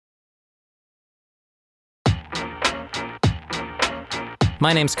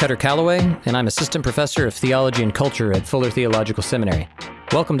My name's Cutter Calloway, and I'm Assistant Professor of Theology and Culture at Fuller Theological Seminary.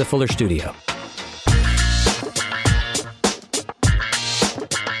 Welcome to Fuller Studio.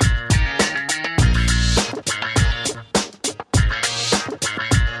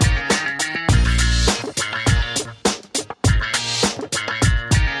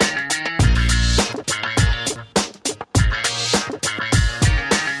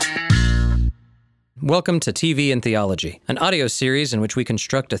 Welcome to TV and Theology, an audio series in which we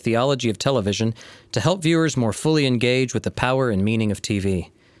construct a theology of television to help viewers more fully engage with the power and meaning of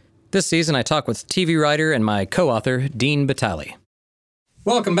TV. This season, I talk with TV writer and my co-author, Dean Batali.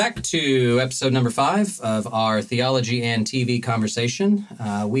 Welcome back to episode number 5 of our Theology and TV conversation.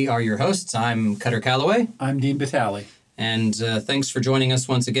 We are your hosts. I'm Cutter Calloway. I'm Dean Batali. And thanks for joining us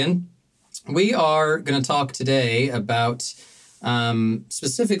once again. We are going to talk today about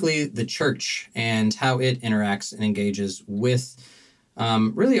specifically the church and how it interacts and engages with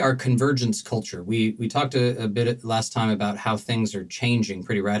really our convergence culture. We talked a bit last time about how things are changing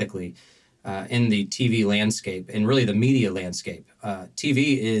pretty radically in the TV landscape and really the media landscape.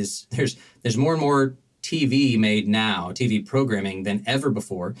 TV is, there's more and more TV made now, TV programming, than ever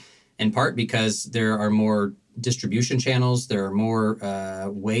before, in part because there are more distribution channels, there are more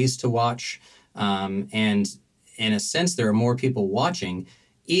ways to watch, and in a sense, there are more people watching,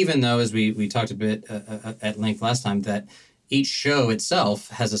 even though, as we talked a bit at length last time, that each show itself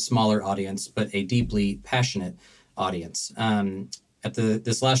has a smaller audience, but a deeply passionate audience. At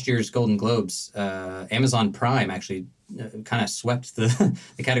this last year's Golden Globes, Amazon Prime actually kind of swept the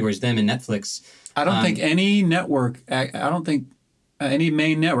categories, them and Netflix. I don't think any network, any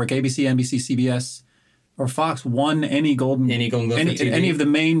main network, ABC, NBC, CBS, or Fox won any Golden Globe any of the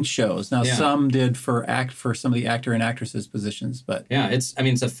main shows. Now, some did for some of the actor and actresses positions, but it's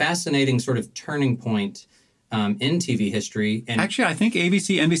a fascinating sort of turning point in TV history. And actually, I think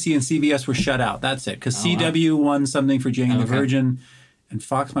ABC, NBC, and CBS were shut out. That's it, because CW won something for Jane the Virgin, and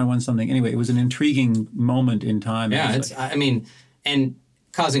Fox might have won something. Anyway, it was an intriguing moment in time. Yeah, and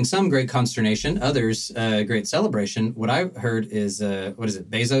causing some great consternation, others great celebration. What I heard is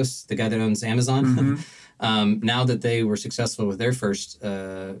Bezos, the guy that owns Amazon. Mm-hmm. Now that they were successful with their first,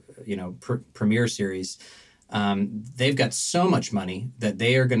 premiere series, they've got so much money that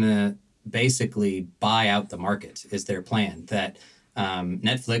they are going to basically buy out the market, is their plan. That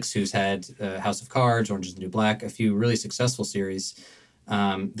Netflix, who's had House of Cards, Orange is the New Black, a few really successful series,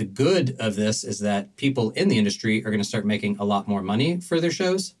 the good of this is that people in the industry are going to start making a lot more money for their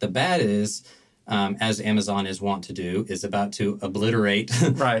shows. The bad is, as Amazon is wont to do, is about to obliterate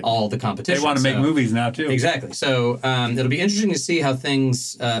all the competition. They want to make movies now, too. Exactly. So it'll be interesting to see how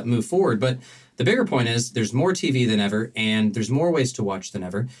things move forward. But the bigger point is there's more TV than ever, and there's more ways to watch than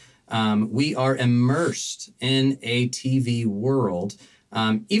ever. We are immersed in a TV world,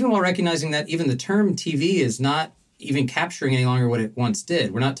 even while recognizing that even the term TV is not even capturing any longer what it once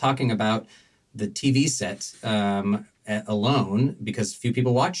did. We're not talking about the TV set alone, because few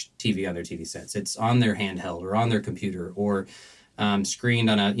people watch TV on their TV sets. It's on their handheld or on their computer or screened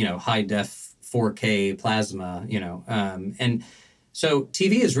on a high def 4K plasma. And so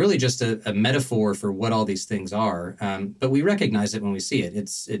TV is really just a metaphor for what all these things are. But we recognize it when we see it.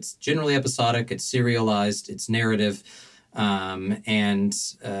 It's generally episodic. It's serialized. It's narrative, and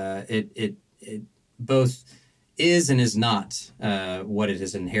it both is and is not what it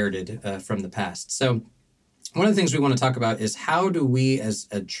has inherited from the past. So one of the things we want to talk about is how do we as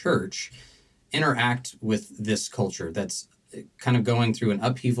a church interact with this culture that's kind of going through an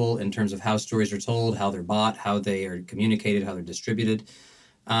upheaval in terms of how stories are told, how they're bought, how they are communicated, how they're distributed.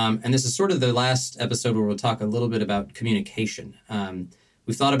 And this is sort of the last episode where we'll talk a little bit about communication.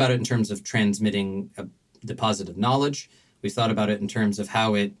 We've thought about it in terms of transmitting a deposit of knowledge. We've thought about it in terms of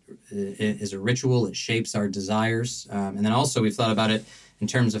how it is a ritual, it shapes our desires. And then also we've thought about it in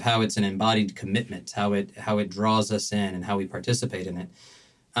terms of how it's an embodied commitment, how it draws us in and how we participate in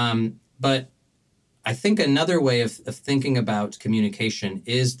it. But I think another way of thinking about communication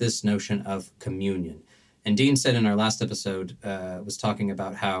is this notion of communion. And Dean said in our last episode, was talking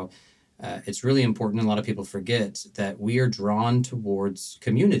about how it's really important, and a lot of people forget, that we are drawn towards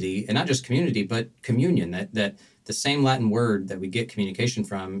community, and not just community, but communion, that the same Latin word that we get communication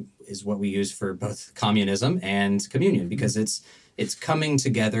from is what we use for both communism and communion, because it's coming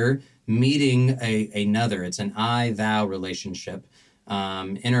together, meeting another. It's an I-thou relationship,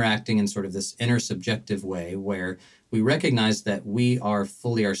 interacting in sort of this intersubjective way where we recognize that we are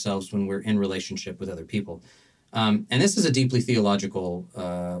fully ourselves when we're in relationship with other people. And this is a deeply theological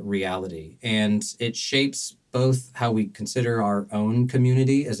reality, and it shapes both how we consider our own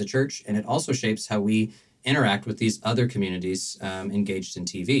community as a church, and it also shapes how we interact with these other communities engaged in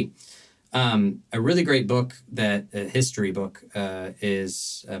TV. A really great book, a history book,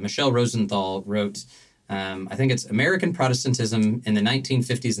 is Michelle Rosenthal wrote. I think it's American Protestantism in the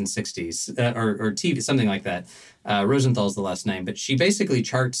 1950s and 60s, or TV, something like that. Rosenthal's the last name, but she basically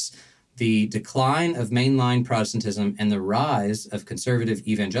charts the decline of mainline Protestantism and the rise of conservative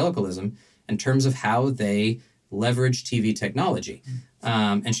evangelicalism in terms of how they leverage TV technology.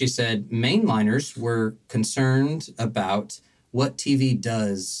 And she said mainliners were concerned about what TV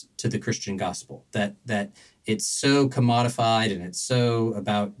does to the Christian gospel, that it's so commodified and it's so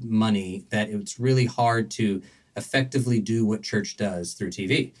about money that it's really hard to effectively do what church does through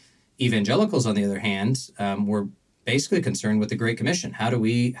TV. Evangelicals, on the other hand, were basically concerned with the Great Commission. How do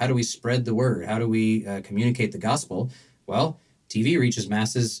we spread the word? How do we communicate the gospel? Well, TV reaches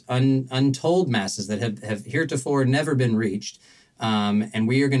masses, untold masses that have heretofore never been reached. And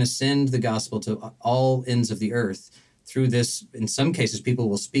we are going to send the gospel to all ends of the earth through this. In some cases, people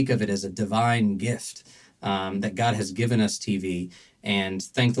will speak of it as a divine gift that God has given us TV, and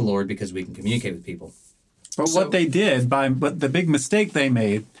thank the Lord because we can communicate with people. But what they did, but the big mistake they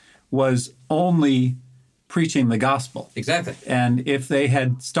made was only preaching the gospel. Exactly. And if they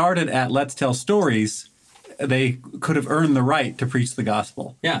had started at Let's Tell Stories, they could have earned the right to preach the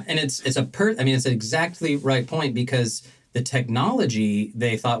gospel. Yeah, and it's an exactly right point, because the technology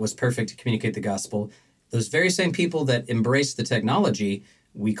they thought was perfect to communicate the gospel, those very same people that embraced the technology,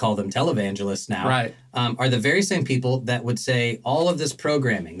 we call them televangelists now, right, are the very same people that would say all of this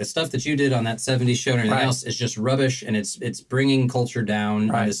programming, the stuff that you did on that 70s show and everything right. else is just rubbish, and it's bringing culture down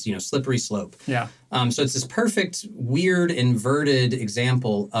right. on this slippery slope. Yeah. So it's this perfect, weird, inverted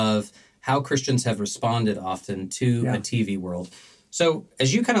example of how Christians have responded often to a TV world. So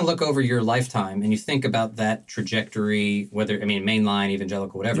as you kind of look over your lifetime and you think about that trajectory, mainline,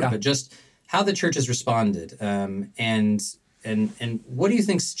 evangelical, whatever, but just how the church has responded, and what do you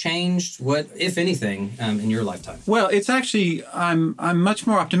think's changed? What, if anything, in your lifetime? Well, it's actually I'm much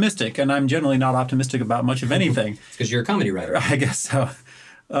more optimistic, and I'm generally not optimistic about much of anything. It's because you're a comedy writer. I guess so.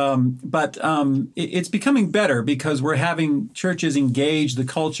 But it's becoming better because we're having churches engage the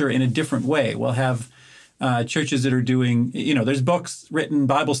culture in a different way. We'll have churches that are doing, there's books written,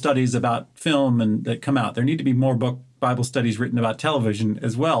 Bible studies about film and that come out. There need to be more Bible studies written about television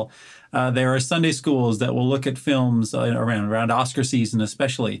as well. There are Sunday schools that will look at films around Oscar season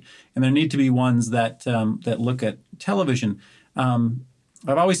especially, and there need to be ones that look at television.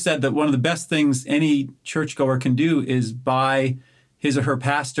 I've always said that one of the best things any churchgoer can do is buy his or her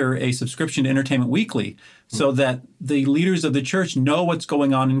pastor a subscription to Entertainment Weekly so that the leaders of the church know what's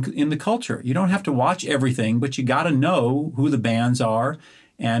going on in the culture. You don't have to watch everything, but you got to know who the bands are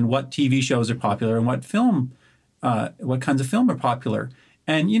and what TV shows are popular and what kinds of film are popular.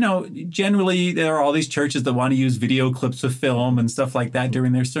 And, generally there are all these churches that want to use video clips of film and stuff like that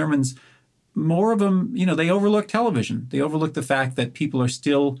during their sermons. More of them, they overlook television. They overlook the fact that people are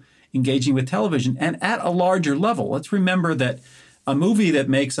still engaging with television and at a larger level. Let's remember that a movie that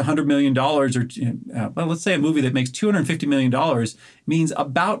makes $100 million let's say a movie that makes $250 million means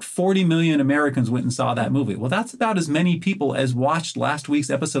about 40 million Americans went and saw that movie. Well, that's about as many people as watched last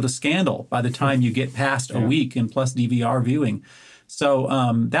week's episode of Scandal by the time you get past a week and plus DVR viewing. So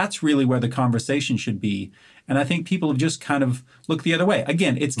that's really where the conversation should be. And I think people have just kind of looked the other way.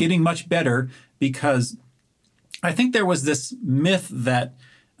 Again, it's getting much better because I think there was this myth that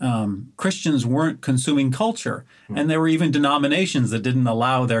Christians weren't consuming culture. And there were even denominations that didn't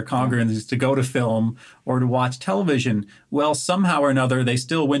allow their congregants to go to film or to watch television. Well, somehow or another, they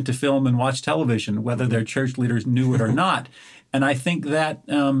still went to film and watched television, whether their church leaders knew it or not. And I think that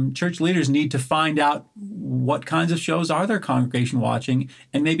church leaders need to find out what kinds of shows are their congregation watching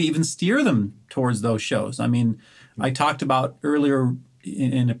and maybe even steer them towards those shows. I mean, I talked about earlier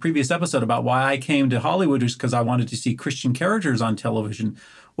in a previous episode about why I came to Hollywood is because I wanted to see Christian characters on television.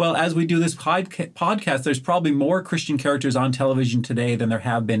 Well, as we do this podcast, there's probably more Christian characters on television today than there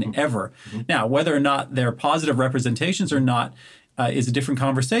have been ever. Now, whether or not they're positive representations or not is a different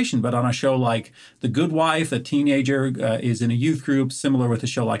conversation. But on a show like The Good Wife, a teenager is in a youth group, similar with a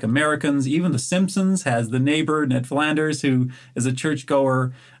show like Americans. Even The Simpsons has the neighbor, Ned Flanders, who is a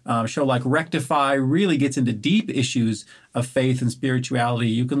churchgoer. A show like Rectify really gets into deep issues of faith and spirituality.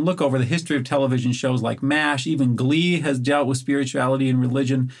 You can look over the history of television shows like MASH. Even Glee has dealt with spirituality and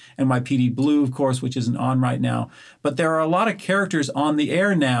religion. NYPD Blue, of course, which isn't on right now. But there are a lot of characters on the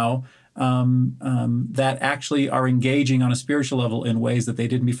air now that actually are engaging on a spiritual level in ways that they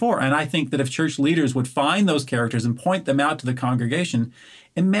didn't before. And I think that if church leaders would find those characters and point them out to the congregation,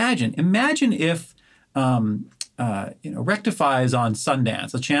 imagine if Rectify is on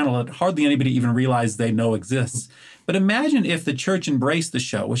Sundance, a channel that hardly anybody even realizes they know exists. But imagine if the church embraced the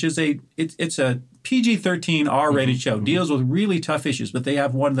show, which is it's a PG-13 R-rated show, deals with really tough issues, but they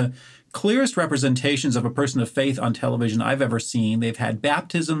have one of the clearest representations of a person of faith on television I've ever seen. They've had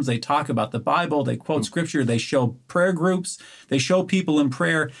baptisms, they talk about the Bible, they quote scripture, they show prayer groups, they show people in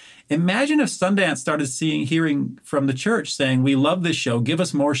prayer. Imagine if Sundance started hearing from the church saying, we love this show, give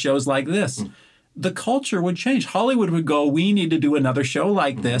us more shows like this. The culture would change. Hollywood would go, we need to do another show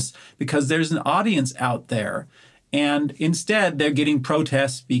like this because there's an audience out there. And instead, they're getting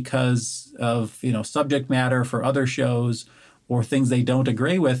protests because of subject matter for other shows or things they don't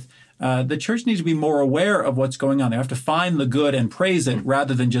agree with. The church needs to be more aware of what's going on. They have to find the good and praise it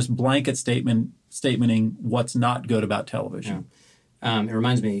rather than just blanket statementing what's not good about television. Yeah. It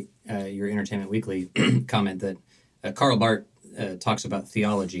reminds me, your Entertainment Weekly comment that Karl Barth talks about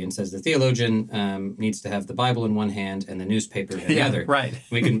theology and says the theologian needs to have the Bible in one hand and the newspaper in the other. Right.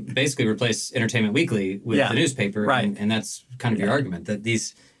 We can basically replace Entertainment Weekly with the newspaper, right. and that's kind of your argument, that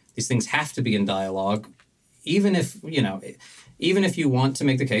these things have to be in dialogue, even if you want to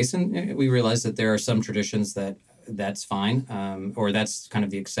make the case, and we realize that there are some traditions that's fine, or that's kind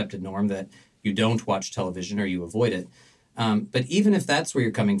of the accepted norm, that you don't watch television or you avoid it. But even if that's where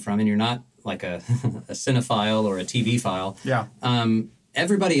you're coming from and you're not like a cinephile or a TV file,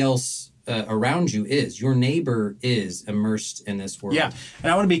 everybody else around you is. Your neighbor is immersed in this world. Yeah,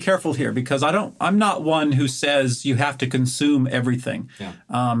 and I want to be careful here because I'm not one who says you have to consume everything. Yeah.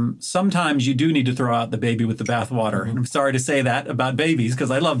 Sometimes you do need to throw out the baby with the bathwater. And I'm sorry to say that about babies because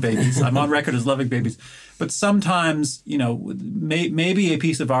I love babies. I'm on record as loving babies. But sometimes, maybe a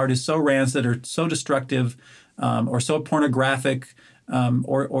piece of art is so rancid or so destructive or so pornographic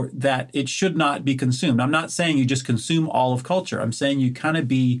or that it should not be consumed. I'm not saying you just consume all of culture. I'm saying you kind of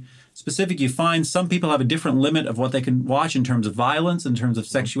be specific. You find some people have a different limit of what they can watch in terms of violence, in terms of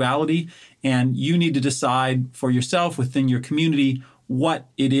sexuality, and you need to decide for yourself within your community what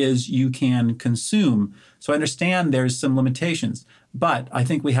it is you can consume. So I understand there's some limitations, but I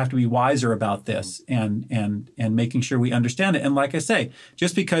think we have to be wiser about this and making sure we understand it. And like I say,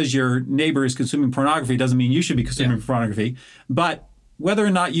 just because your neighbor is consuming pornography doesn't mean you should be consuming pornography. But whether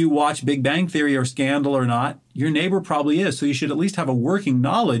or not you watch Big Bang Theory or Scandal or not, your neighbor probably is. So you should at least have a working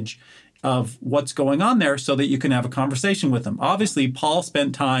knowledge of what's going on there so that you can have a conversation with them. Obviously, Paul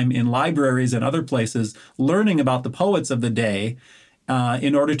spent time in libraries and other places learning about the poets of the day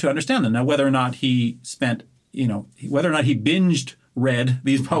in order to understand them. Now, whether or not he binged read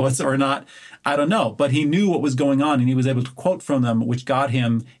these poets or not, I don't know. But he knew what was going on and he was able to quote from them, which got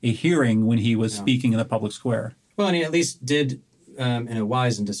him a hearing when he was speaking in the public square. Well, and he at least did in a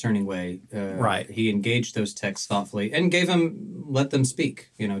wise and discerning way. Right. He engaged those texts thoughtfully and let them speak.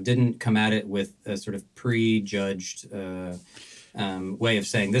 Didn't come at it with a sort of prejudged way of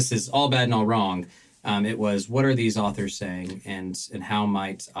saying this is all bad and all wrong. It was, what are these authors saying, and how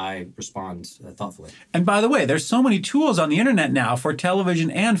might I respond thoughtfully? And by the way, there's so many tools on the internet now for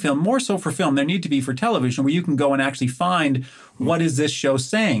television and film, more so for film. There need to be for television, where you can go and actually find what is this show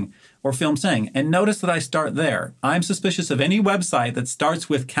saying or film saying. And notice that I start there. I'm suspicious of any website that starts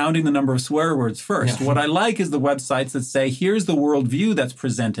with counting the number of swear words first. Yeah. What I like is the websites that say, here's the worldview that's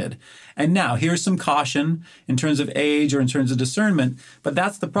presented. And now here's some caution in terms of age or in terms of discernment. But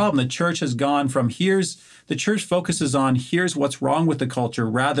that's the problem. The church has gone from the church focuses on here's what's wrong with the culture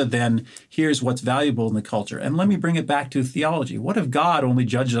rather than here's what's valuable in the culture. And let me bring it back to theology. What if God only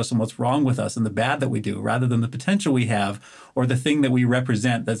judged us on what's wrong with us and the bad that we do rather than the potential we have or the thing that we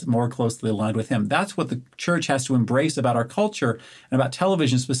represent that's more closely aligned with him? That's what the church has to embrace about our culture and about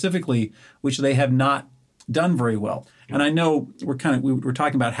television specifically, which they have not done very well. And I know we're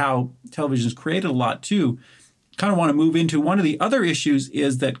talking about how television is created a lot too. Kind of want to move into one of the other issues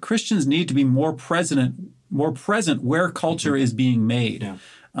is that Christians need to be more present where culture is being made.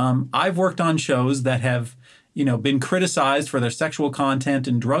 Yeah. I've worked on shows that have, been criticized for their sexual content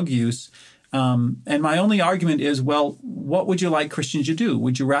and drug use. And my only argument is, well, what would you like Christians to do?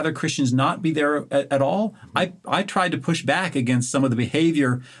 Would you rather Christians not be there at all? I tried to push back against some of the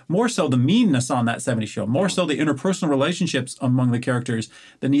behavior, more so the meanness on that 70s show, more so the interpersonal relationships among the characters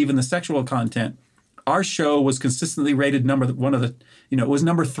than even the sexual content. Our show was consistently rated it was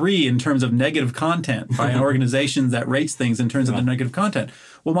number 3 in terms of negative content by an organization that rates things in terms of the negative content.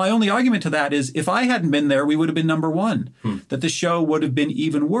 Well, my only argument to that is if I hadn't been there, we would have been number 1, that the show would have been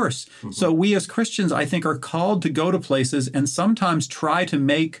even worse. Mm-hmm. So we as Christians, I think, are called to go to places and sometimes try to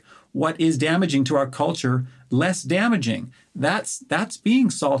make what is damaging to our culture less damaging. That's being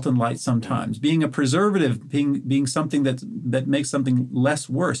salt and light sometimes, being a preservative, being something that makes something less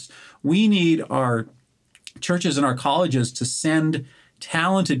worse. We need our churches and our colleges to send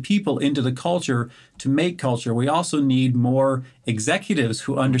talented people into the culture to make culture. We also need more executives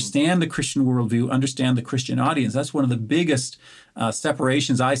who understand the Christian worldview, understand the Christian audience. That's one of the biggest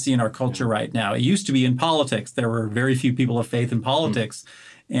separations I see in our culture right now. It used to be in politics. There were very few people of faith in politics.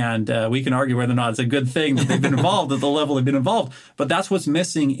 And we can argue whether or not it's a good thing that they've been involved at the level they've been involved. But that's what's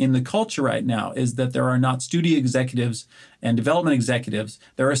missing in the culture right now, is that there are not studio executives and development executives.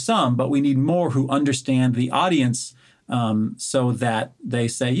 There are some, but we need more who understand the audience, so that they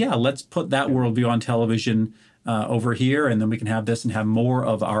say, yeah, let's put that worldview on television over here, and then we can have this and have more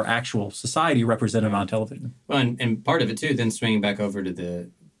of our actual society represented on television. Well, and part of it, too, then swinging back over to the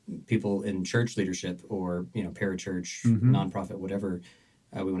people in church leadership or, parachurch, nonprofit, whatever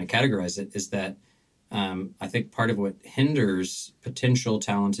we want to categorize it, is that I think part of what hinders potential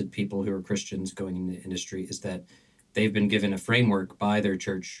talented people who are Christians going into the industry is that they've been given a framework by their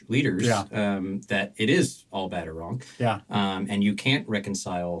church leaders that it is all bad or wrong. And you can't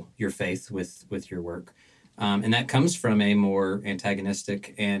reconcile your faith with your work. And that comes from a more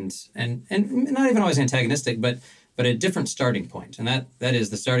antagonistic and not even always antagonistic, but a different starting point. And that is,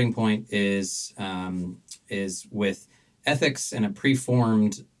 the starting point is with ethics and a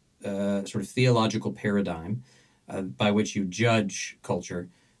preformed sort of theological paradigm by which you judge culture.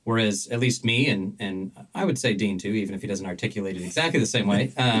 Whereas at least me, and I would say Dean too, even if he doesn't articulate it exactly the same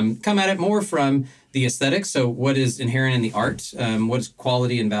way, come at it more from the aesthetics. So what is inherent in the art? What is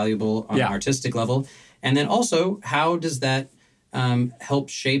quality and valuable on an artistic level? And then also, how does that help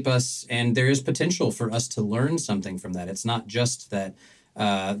shape us? And there is potential for us to learn something from that. It's not just that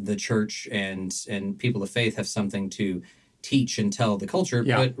the church and people of faith have something to teach and tell the culture,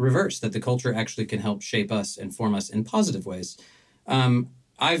 but reverse, that the culture actually can help shape us and form us in positive ways.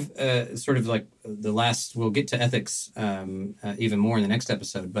 I've sort of like we'll get to ethics even more in the next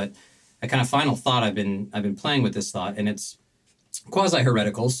episode, but a kind of final thought, I've been playing with this thought, and it's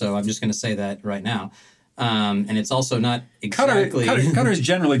quasi-heretical, so I'm just going to say that right now. And it's also not exactly... Cutter is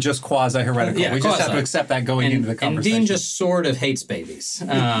generally just quasi-heretical. We just have to accept that going into the conversation. And Dean just sort of hates babies.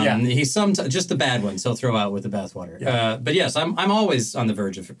 He's just the bad ones he'll throw out with the bathwater. But yes, I'm always on the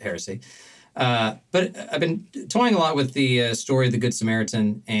verge of heresy. But I've been toying a lot with the story of the Good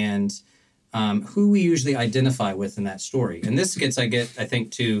Samaritan and who we usually identify with in that story. And this I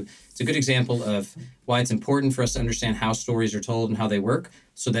think, to... It's a good example of why it's important for us to understand how stories are told and how they work,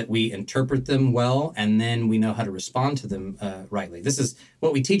 so that we interpret them well, and then we know how to respond to them rightly. This is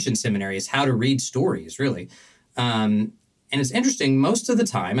what we teach in seminary, is how to read stories, really. And it's interesting, most of the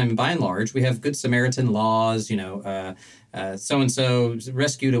time, I mean, by and large, we have Good Samaritan laws, so-and-so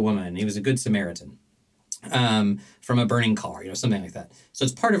rescued a woman. He was a good Samaritan from a burning car, something like that. So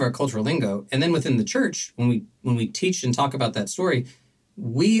it's part of our cultural lingo. And then within the church, when we teach and talk about that story,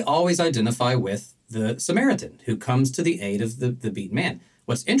 we always identify with the Samaritan who comes to the aid of the beaten man.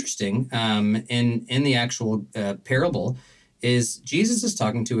 What's interesting in the actual parable is Jesus is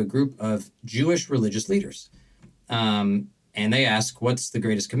talking to a group of Jewish religious leaders. And they ask, what's the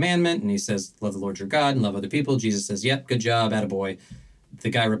greatest commandment? And he says, love the Lord your God and love other people. Jesus says, yep, good job, attaboy. The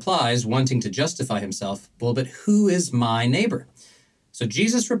guy replies, wanting to justify himself, well, but who is my neighbor? So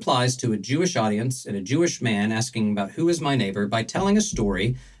Jesus replies to a Jewish audience and a Jewish man asking about who is my neighbor by telling a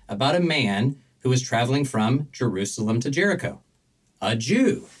story about a man who was traveling from Jerusalem to Jericho. A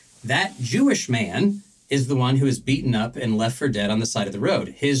Jew. That Jewish man is the one who is beaten up and left for dead on the side of the road.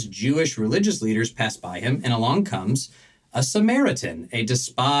 His Jewish religious leaders pass by him, and along comes a Samaritan, a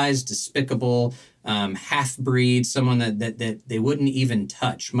despised, despicable half-breed, someone that they wouldn't even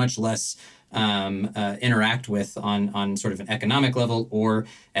touch, much less interact with on sort of an economic level or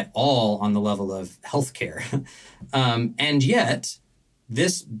at all on the level of healthcare. And yet,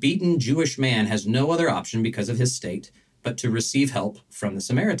 this beaten Jewish man has no other option because of his state but to receive help from the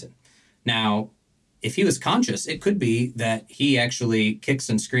Samaritan. Now, if he was conscious, it could be that he actually kicks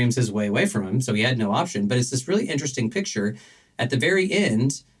and screams his way away from him, so he had no option. But it's this really interesting picture. At the very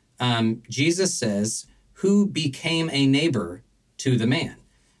end, Jesus says, who became a neighbor to the man?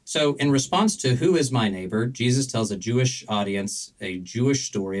 So in response to who is my neighbor, Jesus tells a Jewish audience a Jewish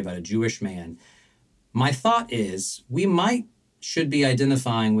story about a Jewish man. My thought is we should be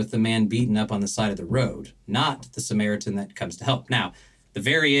identifying with the man beaten up on the side of the road, not the Samaritan that comes to help. Now, the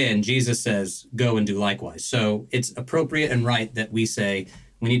very end, Jesus says, go and do likewise. So it's appropriate and right that we say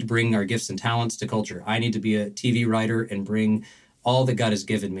we need to bring our gifts and talents to culture. I need to be a TV writer and bring all that God has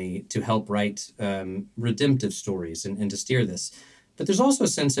given me to help write redemptive stories and to steer this. But there's also a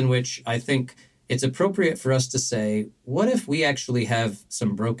sense in which I think it's appropriate for us to say, what if we actually have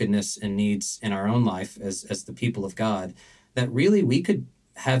some brokenness and needs in our own life as the people of God, that really we could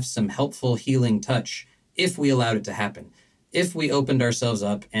have some helpful healing touch if we allowed it to happen. If we opened ourselves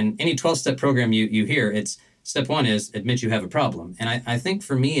up, and any 12-step program you hear, it's step one is admit you have a problem. And I think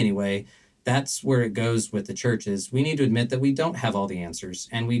for me anyway, that's where it goes with the church is we need to admit that we don't have all the answers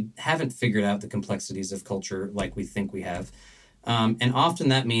and we haven't figured out the complexities of culture like we think we have. And often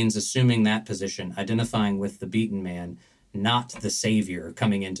that means assuming that position, identifying with the beaten man, not the savior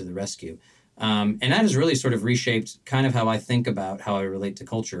coming into the rescue. And that has really sort of reshaped kind of how I think about how I relate to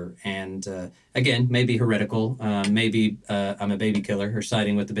culture. And again, maybe heretical, maybe I'm a baby killer or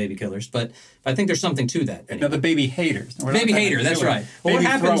siding with the baby killers, but I think there's something to that. Anyway. No, the baby haters. Baby hater, that's right. Well, what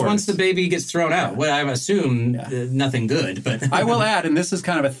happens once the baby gets thrown out? Well, I assume nothing good. But I will add, and this is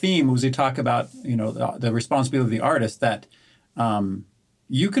kind of a theme as we talk about, the responsibility of the artist, that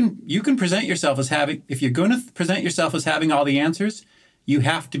you can present yourself as having, if you're going to present yourself as having all the answers, you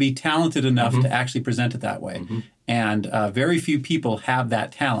have to be talented enough to actually present it that way. And very few people have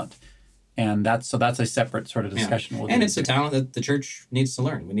that talent. And that's a separate sort of discussion. Yeah. And it's a talent that the church needs to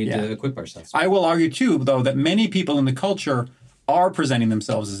learn. We need to equip ourselves. I will argue, too, though, that many people in the culture are presenting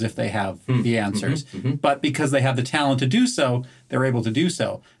themselves as if they have the answers. But because they have the talent to do so, they're able to do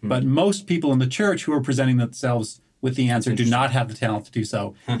so. But most people in the church who are presenting themselves with the answer do not have the talent to do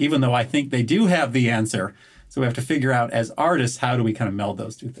so, even though I think they do have the answer. So we have to figure out, as artists, how do we kind of meld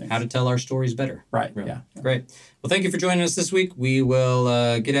those two things? How to tell our stories better. Right, really. Yeah. Great. Well, thank you for joining us this week. We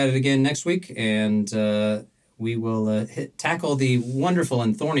will get at it again next week, and we will tackle the wonderful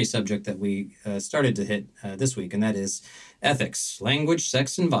and thorny subject that we started to hit this week, and that is ethics, language,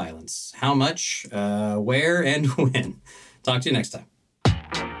 sex, and violence. How much, where, and when. Talk to you next time.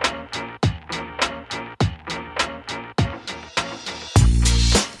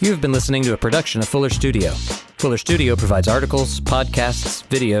 You have been listening to a production of Fuller Studio. Fuller Studio provides articles, podcasts,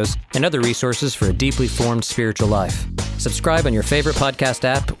 videos, and other resources for a deeply formed spiritual life. Subscribe on your favorite podcast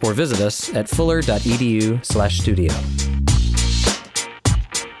app or visit us at fuller.edu/studio.